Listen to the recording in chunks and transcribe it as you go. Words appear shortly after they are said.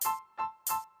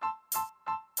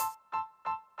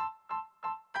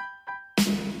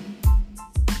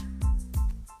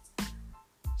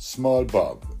Small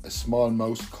Bob, a small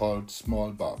mouse called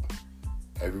Small Bob.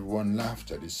 Everyone laughed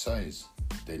at his size.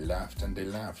 They laughed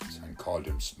and called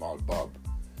him Small Bob.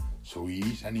 So he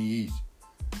eat,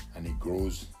 and he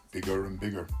grows bigger and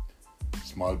bigger.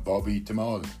 Small Bob eat them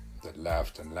all that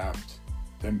laughed and laughed.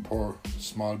 Then poor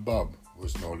Small Bob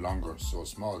was no longer so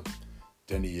small.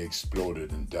 Then he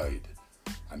exploded and died.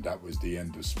 And that was the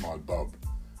end of Small Bob,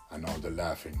 and all the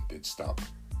laughing did stop.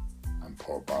 And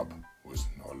poor Bob was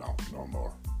no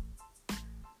more.